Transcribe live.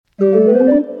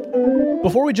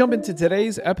Before we jump into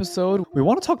today's episode, we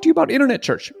want to talk to you about Internet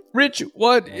Church. Rich,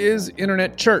 what is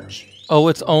Internet Church? Oh,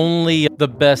 it's only the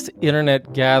best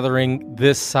internet gathering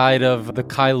this side of the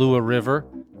Kailua River.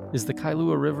 Is the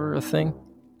Kailua River a thing?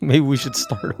 Maybe we should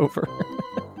start over.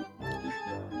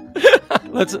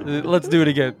 Let's do it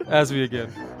again. Ask me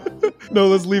again. No,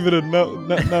 let's leave it in. Now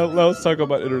let's talk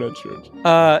about Internet Church.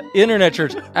 Internet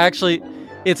Church. Actually,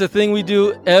 it's a thing we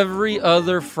do every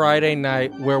other Friday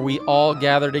night where we all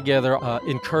gather together,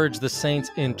 encourage the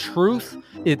saints in truth.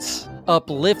 It's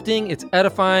uplifting. It's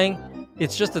edifying.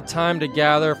 It's just a time to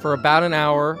gather for about an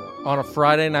hour on a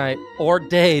Friday night or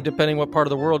day, depending what part of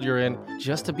the world you're in,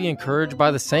 just to be encouraged by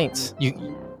the saints.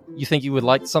 You think you would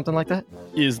like something like that?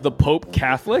 Is the Pope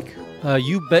Catholic?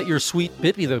 You bet your sweet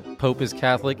bippy the Pope is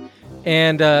Catholic.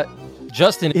 And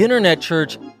Justin, Internet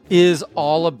Church is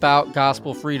all about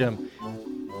gospel freedom.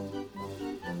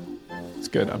 It's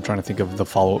good. I'm trying to think of the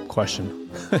follow-up question.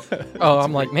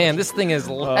 I'm like, man, this thing is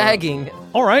lagging.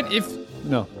 All right.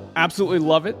 No, absolutely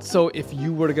love it. So if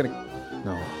you were to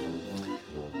no.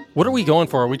 What are we going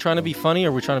for? Are we trying to be funny or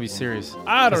are we trying to be serious?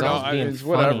 I don't know. It's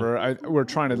whatever. We're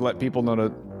trying to let people know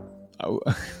to...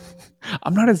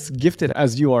 I'm not as gifted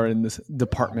as you are in this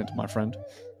department, my friend.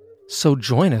 So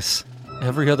join us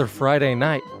every other Friday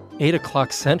night, 8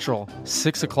 o'clock Central,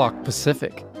 6 o'clock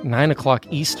Pacific, 9 o'clock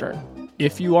Eastern.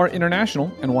 If you are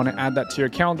international and want to add that to your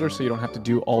calendar so you don't have to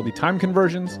do all the time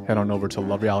conversions, head on over to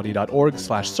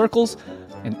lovereality.org/circles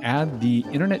and add the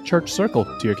Internet Church Circle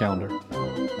to your calendar.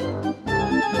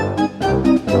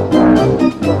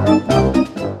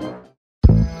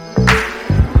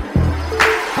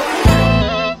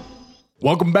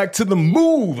 Welcome back to The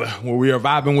Move, where we are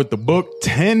vibing with the book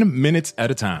 10 minutes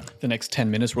at a time. The next 10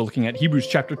 minutes, we're looking at Hebrews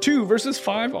chapter 2, verses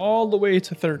 5 all the way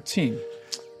to 13.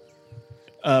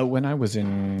 When I was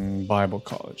in Bible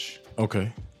college,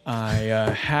 Okay. I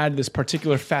had this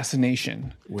particular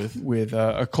fascination with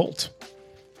a cult.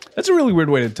 That's a really weird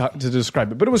way to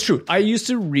describe it, but it was true. I used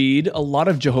to read a lot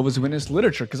of Jehovah's Witness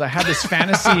literature because I had this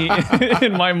fantasy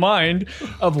in my mind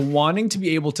of wanting to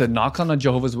be able to knock on a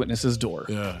Jehovah's Witness's door.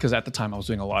 Because at the time I was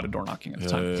doing a lot of door knocking at the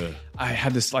time. Yeah. I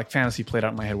had this like fantasy played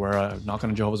out in my head where I would knock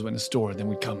on a Jehovah's Witness door, and then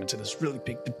we'd come into this really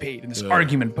big debate and this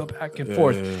argument back and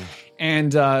forth.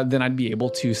 And then I'd be able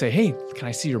to say, hey, can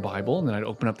I see your Bible? And then I'd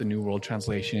open up the New World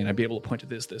Translation and I'd be able to point to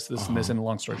this, and this, and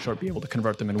long story short, be able to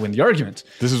convert them and win the argument.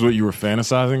 This is what you were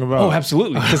fantasizing about? Oh,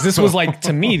 absolutely. Because this was like,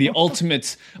 to me, the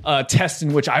ultimate test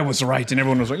in which I was right and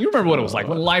everyone was wrong. You remember what it was like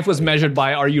when life was measured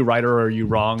by are you right or are you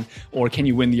wrong? Or can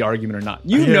you win the argument or not?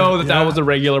 You know that was a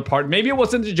regular part. Maybe it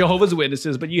wasn't the Jehovah's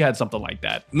Witnesses, but you had something like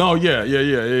that. No, yeah.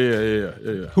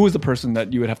 Who was the person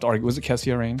that you would have to argue? Was it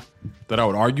Kessia Rain? That I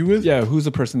would argue with? Yeah, who's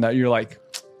the person that you're like...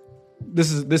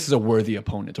 This is a worthy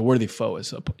opponent, a worthy foe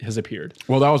has appeared.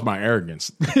 Well, that was my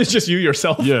arrogance. It's just you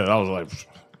yourself. Yeah, I was like,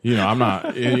 I'm not,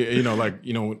 when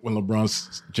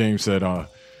LeBron James said, I'm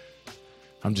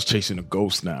just chasing a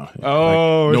ghost now.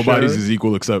 Oh, like, nobody's his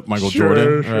equal except Michael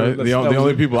Jordan, right? Sure. The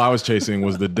only people I was chasing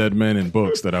was the dead men in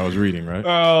books that I was reading, right?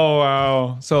 Oh,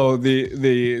 wow. So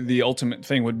the ultimate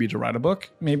thing would be to write a book,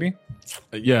 maybe?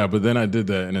 Yeah, but then I did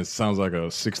that, and it sounds like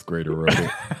a sixth grader wrote it,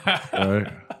 right?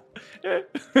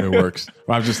 It works.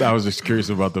 I was just curious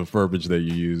about the verbiage that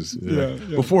you use. Yeah.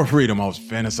 Before freedom, I was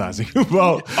fantasizing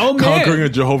about conquering a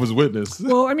Jehovah's Witness.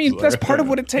 Well, I mean, that's part of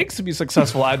what it takes to be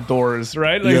successful outdoors,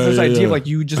 right? Like this idea of like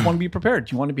you just want to be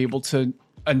prepared. You want to be able to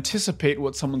anticipate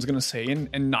what someone's going to say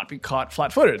and not be caught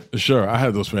flat-footed. Sure, I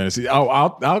had those fantasies.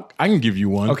 I can give you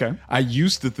one. Okay. I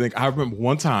used to think. I remember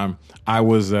one time I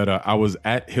was at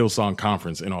Hillsong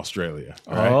Conference in Australia.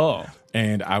 Right? Oh,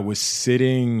 and I was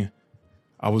sitting.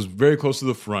 I was very close to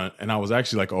the front, and I was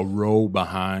actually like a row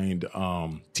behind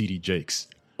T.D. Jakes.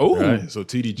 Oh, right? So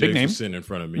T.D. Jakes was sitting in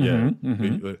front of me.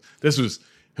 Mm-hmm. This was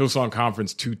Hillsong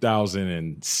Conference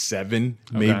 2007,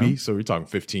 maybe. Okay. So we're talking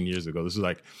 15 years ago. This is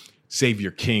like Savior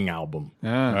King album,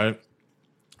 right?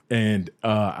 And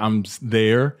I'm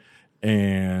there,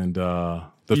 and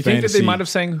you think that they might have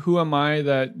sang "Who am I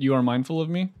that you are mindful of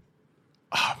me"?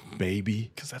 Maybe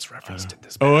because that's referenced in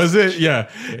this. Oh, is it? Yeah.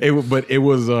 But it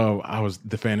was.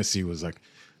 The fantasy was like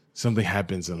something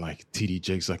happens and like T.D.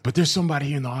 Jakes like, but there's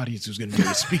somebody in the audience who's going to be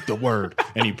able to speak the word,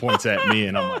 and he points at me,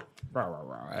 and I'm like, rah, rah, rah.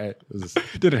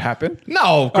 Did it happen?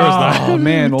 No, of course not. Oh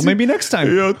man, well maybe next time.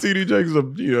 T.D. Jakes,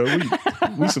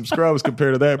 we some scrubs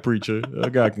compared to that preacher.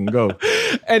 That guy can go.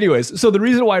 Anyways, so the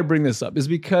reason why I bring this up is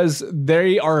because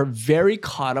they are very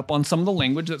caught up on some of the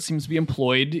language that seems to be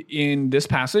employed in this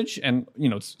passage, and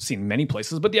it's seen many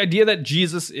places. But the idea that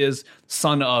Jesus is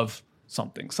son of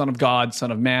something. Son of God,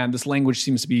 son of man. This language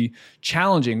seems to be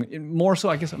challenging. More so,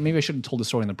 I guess, maybe I should have told the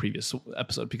story in the previous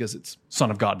episode because it's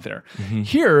son of God there.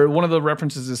 Here, one of the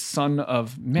references is son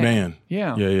of man.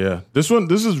 Yeah. This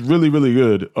is really, really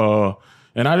good.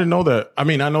 And I didn't know that. I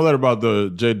mean, I know that about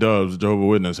the J-Dubs, Jehovah's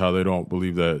Witness, how they don't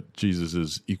believe that Jesus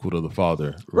is equal to the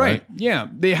Father. Right. Yeah.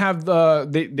 They have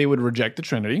they would reject the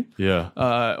Trinity. Yeah.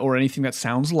 Or anything that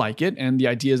sounds like it. And the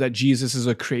idea is that Jesus is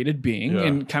a created being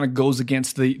and kind of goes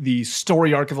against the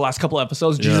story arc of the last couple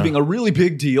episodes. Jesus being a really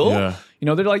big deal. Yeah. You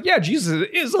know, they're like, yeah, Jesus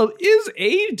is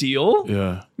a deal.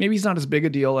 Yeah. Maybe he's not as big a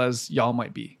deal as y'all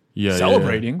might be. Yeah,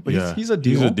 Celebrating, but he's a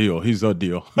deal. He's a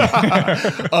deal.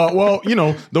 Well, you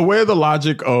know, the way the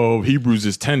logic of Hebrews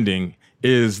is tending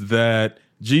is that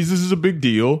Jesus is a big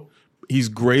deal. He's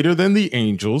greater than the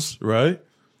angels, right?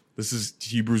 This is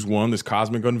Hebrews 1, this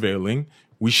cosmic unveiling.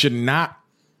 We should not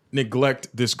neglect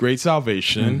this great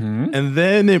salvation. And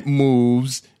then it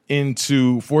moves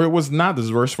into, for it was not, this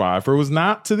is verse 5, for it was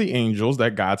not to the angels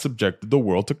that God subjected the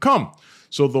world to come.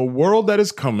 So the world that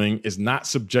is coming is not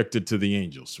subjected to the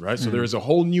angels, right? So there is a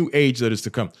whole new age that is to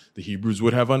come. The Hebrews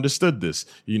would have understood this,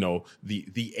 you know,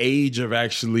 the age of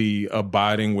actually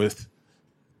abiding with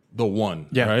the one,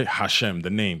 right? Hashem, the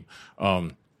name.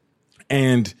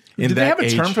 And in Did that they have a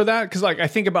age, term for that? Because like I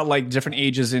think about like different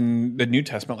ages in the New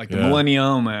Testament, like the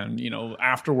millennium and, you know,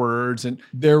 afterwards. And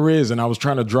there is, and I was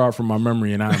trying to draw it from my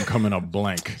memory and I am coming up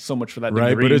blank. so much for that Right,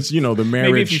 degree. but it's, you know, the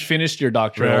marriage. Maybe if you finished your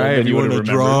doctorate, Right, then you would have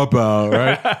remembered. drop out,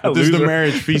 right? But this is the Loser.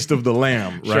 marriage feast of the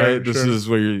Lamb, right? This sure. is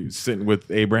where you're sitting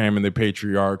with Abraham and the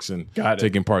patriarchs and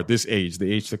taking part. This age,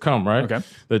 the age to come, right? Okay.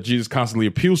 That Jesus constantly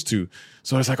appeals to.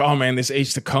 So it's like, oh man, this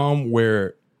age to come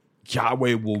where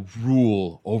Yahweh will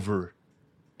rule over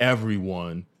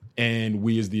everyone. And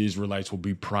we as the Israelites will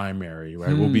be primary,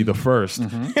 right? We'll be the first.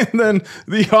 And then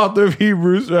the author of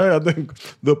Hebrews, right? I think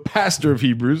the pastor of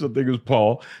Hebrews, I think it was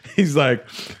Paul. He's like,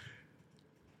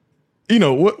 you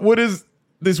know, what is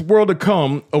this world to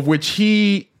come of which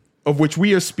we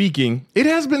are speaking? It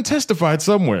has been testified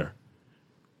somewhere.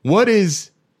 What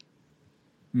is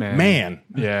man?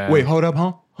 Yeah. Wait, hold up,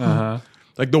 huh?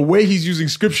 Like the way he's using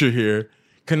scripture here,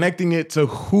 connecting it to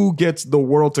who gets the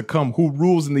world to come, who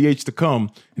rules in the age to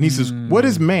come. And he says, what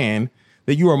is man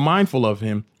that you are mindful of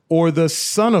him, or the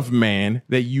son of man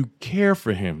that you care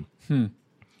for him?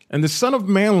 And the son of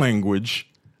man language,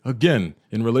 again,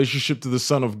 in relationship to the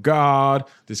son of God,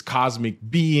 this cosmic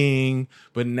being,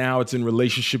 but now it's in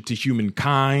relationship to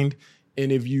humankind.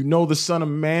 And if you know the son of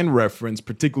man reference,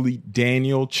 particularly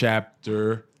Daniel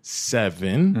chapter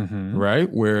 7, right,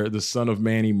 where the Son of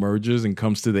Man emerges and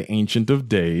comes to the Ancient of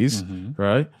Days,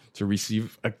 right, to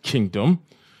receive a kingdom.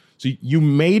 So you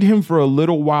made him for a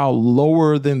little while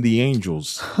lower than the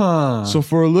angels. So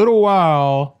for a little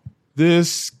while,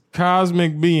 this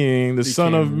cosmic being, the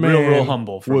Son of Man, real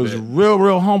humble for was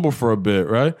real humble for a bit,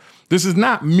 right? This is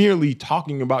not merely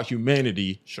talking about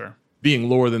humanity being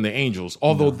lower than the angels,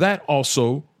 although that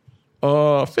also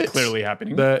fits. Clearly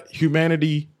happening. That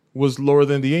humanity was lower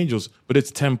than the angels, but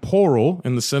it's temporal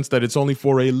in the sense that it's only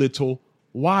for a little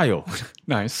while.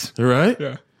 Nice. Right?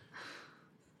 Yeah.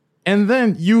 And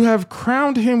then you have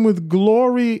crowned him with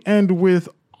glory and with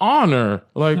honor.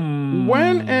 Like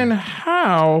when and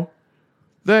how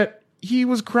that he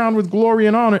was crowned with glory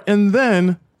and honor. And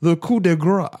then the coup de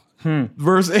grace,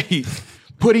 verse 8,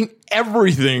 putting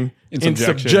everything in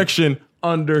subjection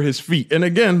under his feet. And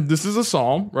again, this is a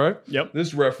psalm, right? Yep.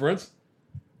 This reference.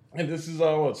 And this is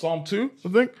Psalm 2, I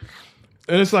think.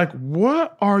 And it's like,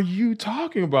 what are you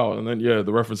talking about? And then,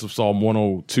 the reference of Psalm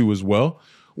 102 as well,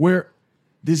 where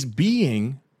this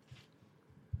being,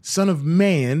 son of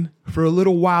man, for a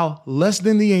little while less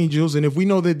than the angels. And if we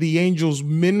know that the angels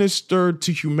ministered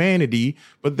to humanity,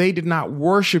 but they did not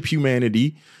worship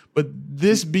humanity, but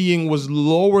this being was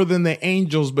lower than the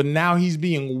angels, but now he's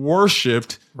being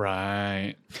worshipped.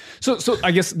 Right. So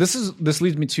I guess this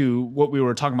leads me to what we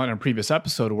were talking about in a previous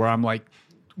episode, where I'm like,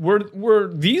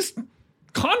 were these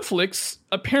conflicts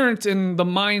apparent in the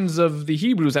minds of the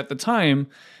Hebrews at the time?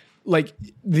 Like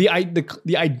the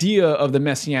idea of the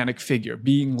messianic figure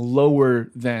being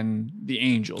lower than the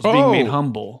angels, being made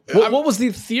humble. What was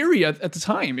the theory at the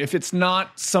time, if it's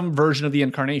not some version of the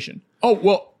incarnation? Oh,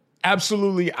 well,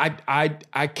 absolutely.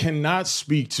 I cannot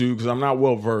speak to, because I'm not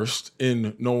well versed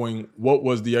in knowing what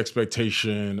was the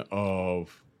expectation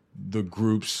of the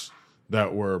groups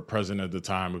that were present at the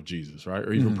time of Jesus, right?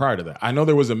 Or even prior to that. I know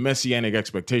there was a messianic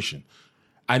expectation.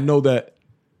 I know that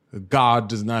God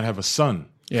does not have a son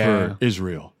for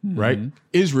Israel, right?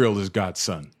 Israel is God's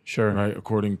son, right?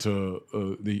 According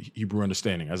to the Hebrew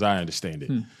understanding, as I understand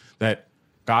it, that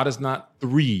God is not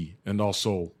three and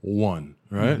also one,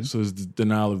 right? So it's the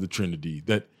denial of the Trinity,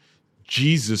 that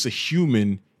Jesus, a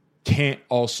human, can't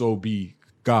also be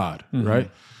God, right?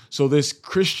 So this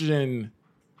Christian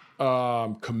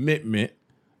commitment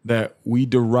that we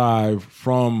derive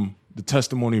from the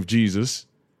testimony of Jesus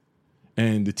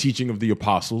and the teaching of the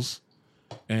apostles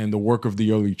and the work of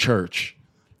the early church,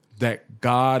 that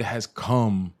God has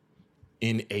come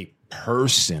in a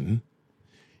person,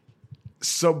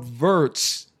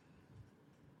 subverts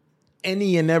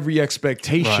any and every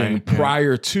expectation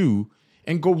prior to,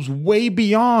 and goes way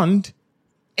beyond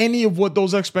any of what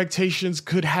those expectations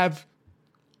could have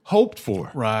hoped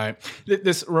for. Right.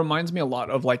 This reminds me a lot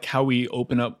of like how we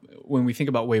open up when we think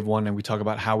about wave one and we talk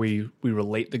about how we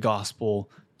relate the gospel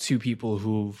to people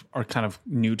who are kind of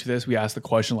new to this. We ask the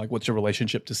question, like, what's your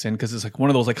relationship to sin? Because it's like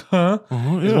one of those like, It's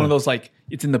one of those like,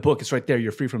 it's in the book. It's right there.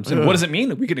 You're free from sin. What does it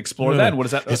mean? We could explore that. What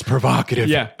is that? It's provocative.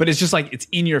 Yeah. But it's just like, it's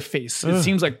in your face. It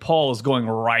seems like Paul is going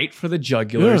right for the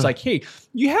jugular. It's like, hey,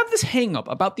 you have this hang up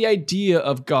about the idea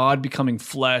of God becoming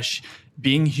flesh,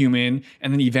 being human,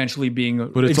 and then eventually being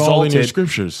But it's exalted. all in your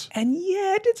scriptures. And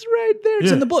yet it's right there.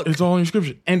 It's in the book. It's all in your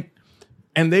scripture.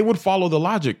 And they would follow the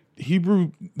logic.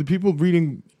 The people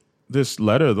reading this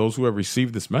letter, those who have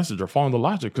received this message, are following the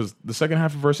logic, because the second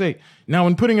half of verse 8, now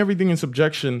in putting everything in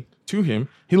subjection to him,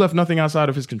 he left nothing outside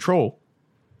of his control.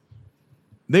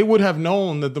 They would have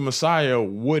known that the Messiah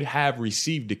would have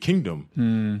received the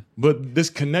kingdom. But this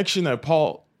connection that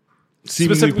Paul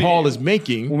is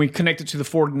making, when we connect it to the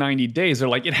 490 days, they're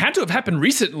like, it had to have happened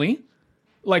recently.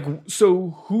 Like,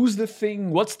 so who's the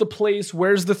thing? What's the place?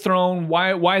 Where's the throne?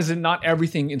 Why is it not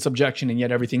everything in subjection, and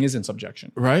yet everything is in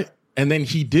subjection? Right? And then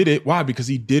he did it. Why? Because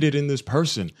he did it in this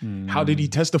person. How did he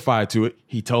testify to it?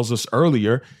 He tells us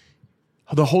earlier,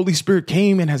 the Holy Spirit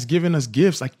came and has given us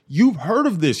gifts. Like, you've heard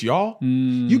of this, y'all.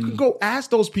 You can go ask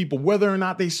those people whether or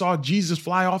not they saw Jesus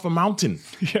fly off a mountain.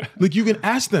 Like, you can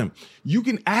ask them. You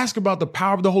can ask about the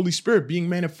power of the Holy Spirit being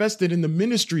manifested in the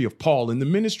ministry of Paul, in the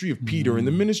ministry of Peter, in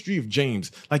the ministry of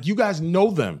James. Like, you guys know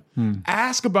them.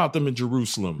 Ask about them in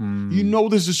Jerusalem. You know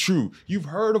this is true. You've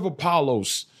heard of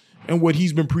Apollos and what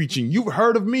he's been preaching. You've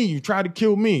heard of me. You tried to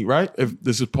kill me, right? If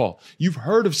this is Paul. You've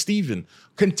heard of Stephen.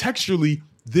 Contextually,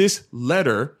 this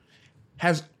letter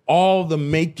has all the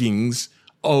makings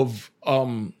of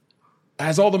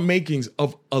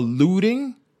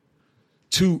alluding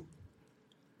to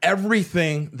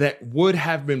everything that would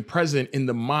have been present in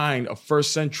the mind of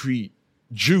first century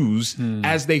Jews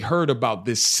as they heard about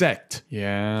this sect,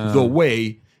 the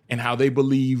way, and how they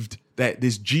believed that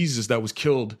this Jesus that was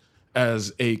killed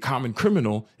as a common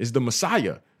criminal is the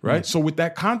Messiah, right? So with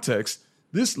that context,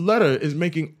 this letter is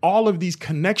making all of these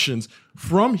connections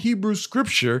from Hebrew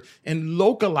scripture and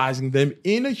localizing them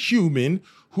in a human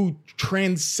who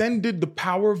transcended the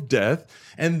power of death,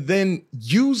 and then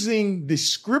using the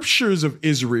scriptures of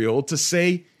Israel to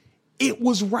say, it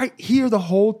was right here the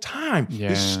whole time.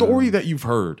 The story that you've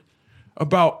heard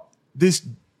about this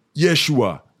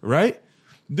Yeshua, right?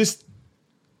 This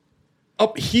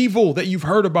upheaval that you've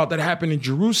heard about that happened in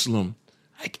Jerusalem,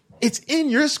 like, it's in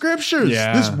your scriptures.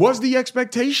 This was the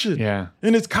expectation.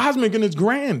 And it's cosmic and it's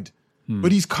grand.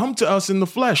 But he's come to us in the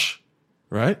flesh,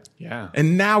 right?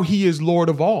 And now he is Lord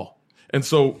of all. And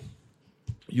so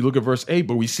you look at verse 8,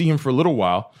 but we see him for a little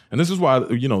while. And this is why,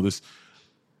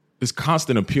 this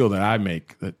constant appeal that I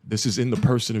make, that this is in the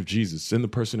person of Jesus. It's in the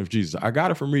person of Jesus. I got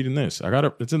it from reading this.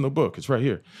 It's in the book. It's right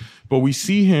here. But we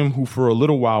see him who for a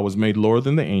little while was made lower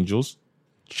than the angels,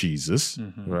 Jesus,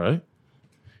 right?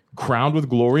 Crowned with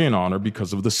glory and honor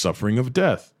because of the suffering of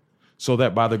death, so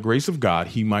that by the grace of God,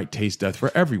 he might taste death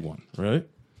for everyone, right?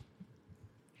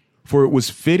 For it was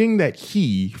fitting that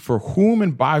he, for whom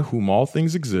and by whom all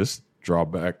things exist, call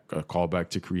back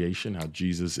to creation, how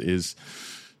Jesus is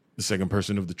the second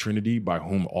person of the Trinity by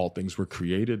whom all things were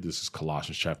created. This is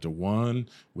Colossians chapter 1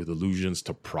 with allusions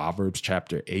to Proverbs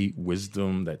chapter 8,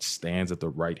 wisdom that stands at the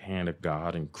right hand of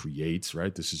God and creates,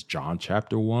 right? This is John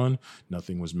chapter 1.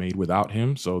 Nothing was made without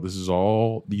him. So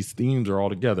these themes are all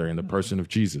together in the person of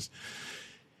Jesus.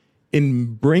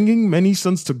 In bringing many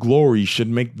sons to glory should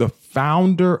make the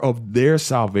founder of their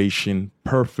salvation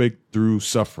perfect through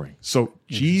suffering. So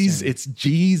it's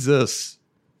Jesus.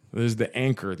 There's the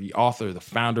anchor, the author, the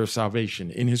founder of salvation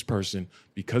in his person,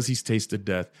 because he's tasted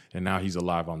death and now he's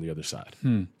alive on the other side.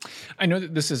 I know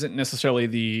that this isn't necessarily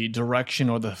the direction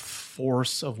or the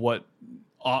force of what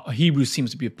Hebrews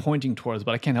seems to be pointing towards,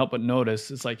 but I can't help but notice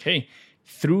it's like, hey,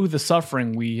 through the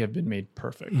suffering, we have been made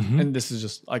perfect. And this is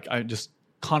just like,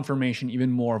 confirmation even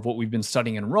more of what we've been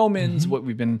studying in Romans, what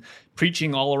we've been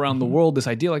preaching all around the world, this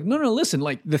idea like, no, listen,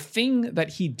 like the thing that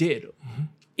he did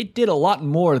it did a lot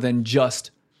more than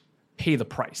just pay the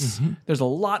price. There's a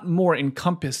lot more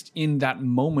encompassed in that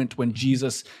moment when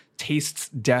Jesus tastes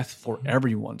death for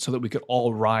everyone so that we could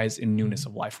all rise in newness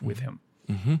of life with him.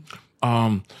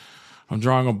 I'm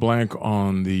drawing a blank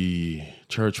on the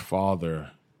church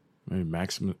father, maybe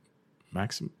Maximus.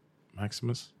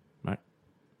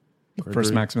 The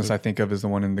first Maximus I think of is the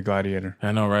one in The Gladiator.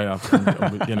 I know, right?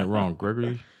 I'm getting it wrong.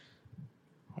 Gregory?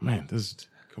 Oh, man, this is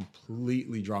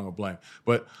completely drawing a blank.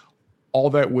 But all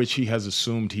that which he has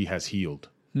assumed, he has healed.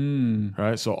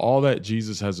 Right? So all that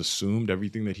Jesus has assumed,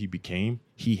 everything that he became,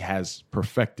 he has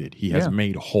perfected. He has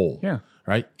made whole. Yeah.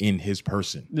 Right? In his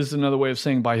person. This is another way of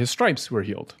saying by his stripes we're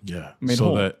healed. Yeah. Made so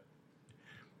whole. that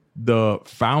the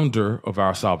founder of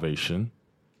our salvation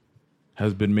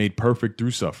has been made perfect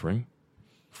through suffering.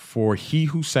 For he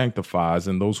who sanctifies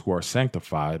and those who are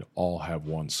sanctified all have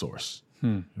one source.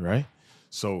 Right?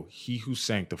 So he who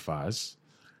sanctifies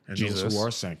and Jesus. those who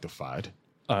are sanctified,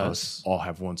 Us. all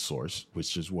have one source,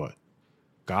 which is what?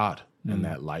 God and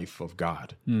that life of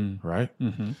God. Right?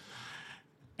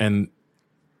 And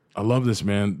I love this,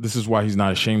 man. This is why he's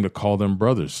not ashamed to call them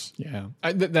brothers. Yeah.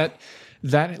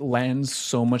 That lands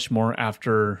so much more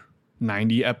after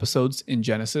 90 episodes in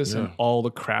Genesis and all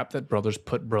the crap that brothers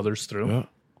put brothers through. Yeah.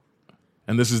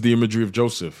 And this is the imagery of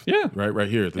Joseph. Yeah. Right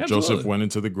here. That Joseph went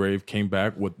into the grave, came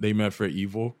back. What they meant for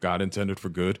evil, God intended for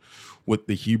good. What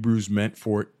the Hebrews meant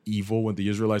for evil, what the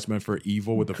Israelites meant for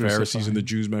evil, what the Pharisees and the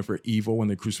Jews meant for evil when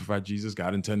they crucified Jesus,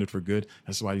 God intended for good.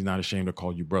 That's why he's not ashamed to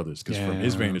call you brothers. Because from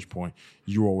his vantage point,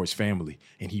 you were always family.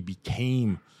 And he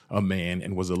became a man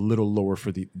and was a little lower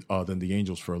for than the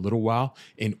angels for a little while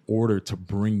in order to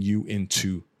bring you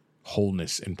into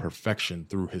wholeness and perfection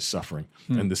through his suffering.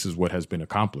 And this is what has been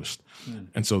accomplished.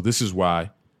 And so this is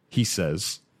why he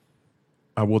says,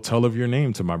 I will tell of your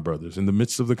name to my brothers. In the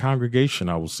midst of the congregation,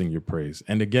 I will sing your praise.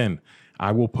 And again,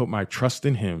 I will put my trust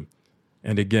in him.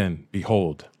 And again,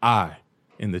 behold, I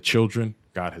and the children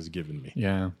God has given me.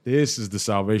 Yeah. This is the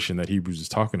salvation that Hebrews is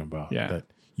talking about. Yeah. That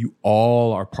you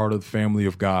all are part of the family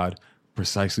of God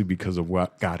precisely because of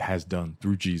what God has done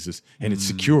through Jesus. And it's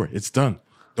secure. It's done.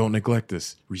 Don't neglect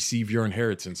this. Receive your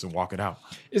inheritance and walk it out.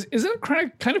 Isn't it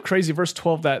kind of crazy, verse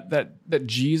 12, that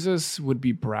Jesus would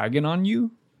be bragging on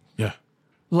you? Yeah.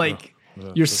 Like,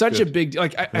 you're such a big deal.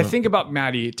 Like, I think about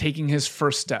Maddie taking his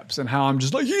first steps and how I'm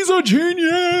just like, he's a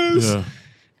genius. Yeah.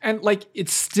 And like,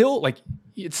 it's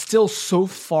still so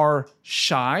far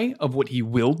shy of what he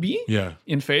will be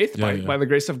in faith by the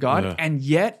grace of God. Yeah. And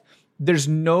yet there's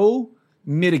no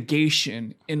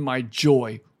mitigation in my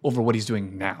joy over what he's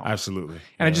doing now. Absolutely.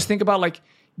 And I just think about like,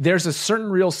 there's a certain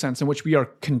real sense in which we are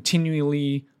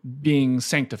continually being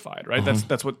sanctified, right?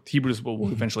 That's what Hebrews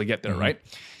will eventually get there, right?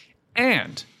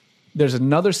 And there's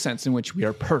another sense in which we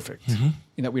are perfect,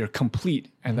 in that we are complete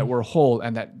and that we're whole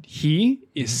and that he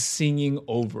is singing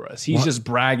over us. He's just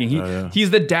bragging.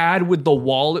 He's the dad with the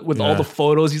wallet with all the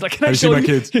photos. He's like, can I show you? Have you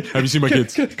seen my kids? Have you seen my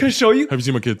kids? Can I show you? Have you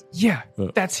seen my kids? Yeah,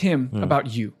 that's him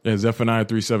about you. Yeah, Zephaniah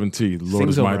 3:17. The Lord Sings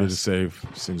is over mighty us. to save.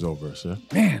 Sings over us. Yeah.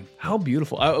 Man, how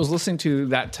beautiful. I was listening to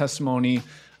that testimony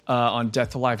on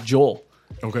Death to Life, Joel.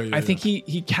 Okay. I think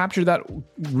he captured that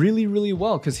really, really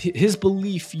well because his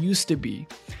belief used to be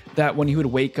that when he would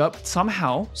wake up,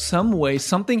 somehow, some way,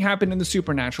 something happened in the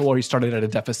supernatural or he started at a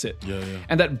deficit.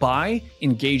 And that by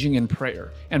engaging in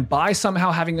prayer and by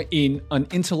somehow having an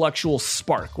intellectual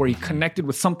spark where he connected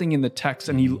with something in the text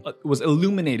and he was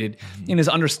illuminated in his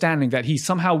understanding that he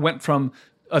somehow went from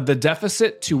the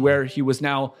deficit to where he was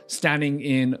now standing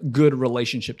in good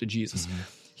relationship to Jesus.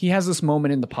 He has this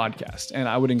moment in the podcast, and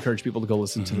I would encourage people to go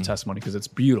listen to the testimony because it's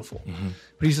beautiful.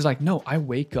 But he's just like, no, I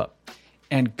wake up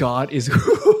and God is...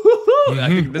 I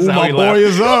think this is how my he boy laughed.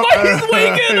 is up. He's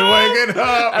waking up. Waking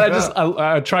up. And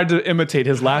I tried to imitate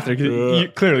his laughter.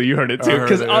 Clearly, you heard it too.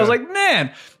 Because I was like,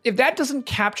 man, if that doesn't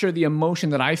capture the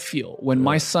emotion that I feel when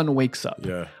my son wakes up,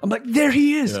 I'm like, there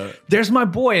he is. There's my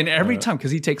boy. And every time,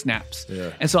 because he takes naps.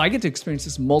 And so I get to experience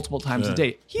this multiple times a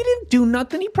day. He didn't do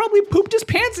nothing. He probably pooped his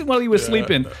pants while he was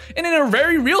sleeping. And in a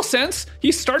very real sense,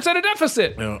 he starts at a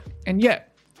deficit. And yet,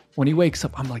 when he wakes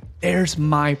up, I'm like, there's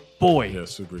my boy. Yeah,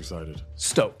 super excited.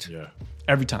 Stoked. Yeah.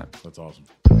 Every time. That's awesome.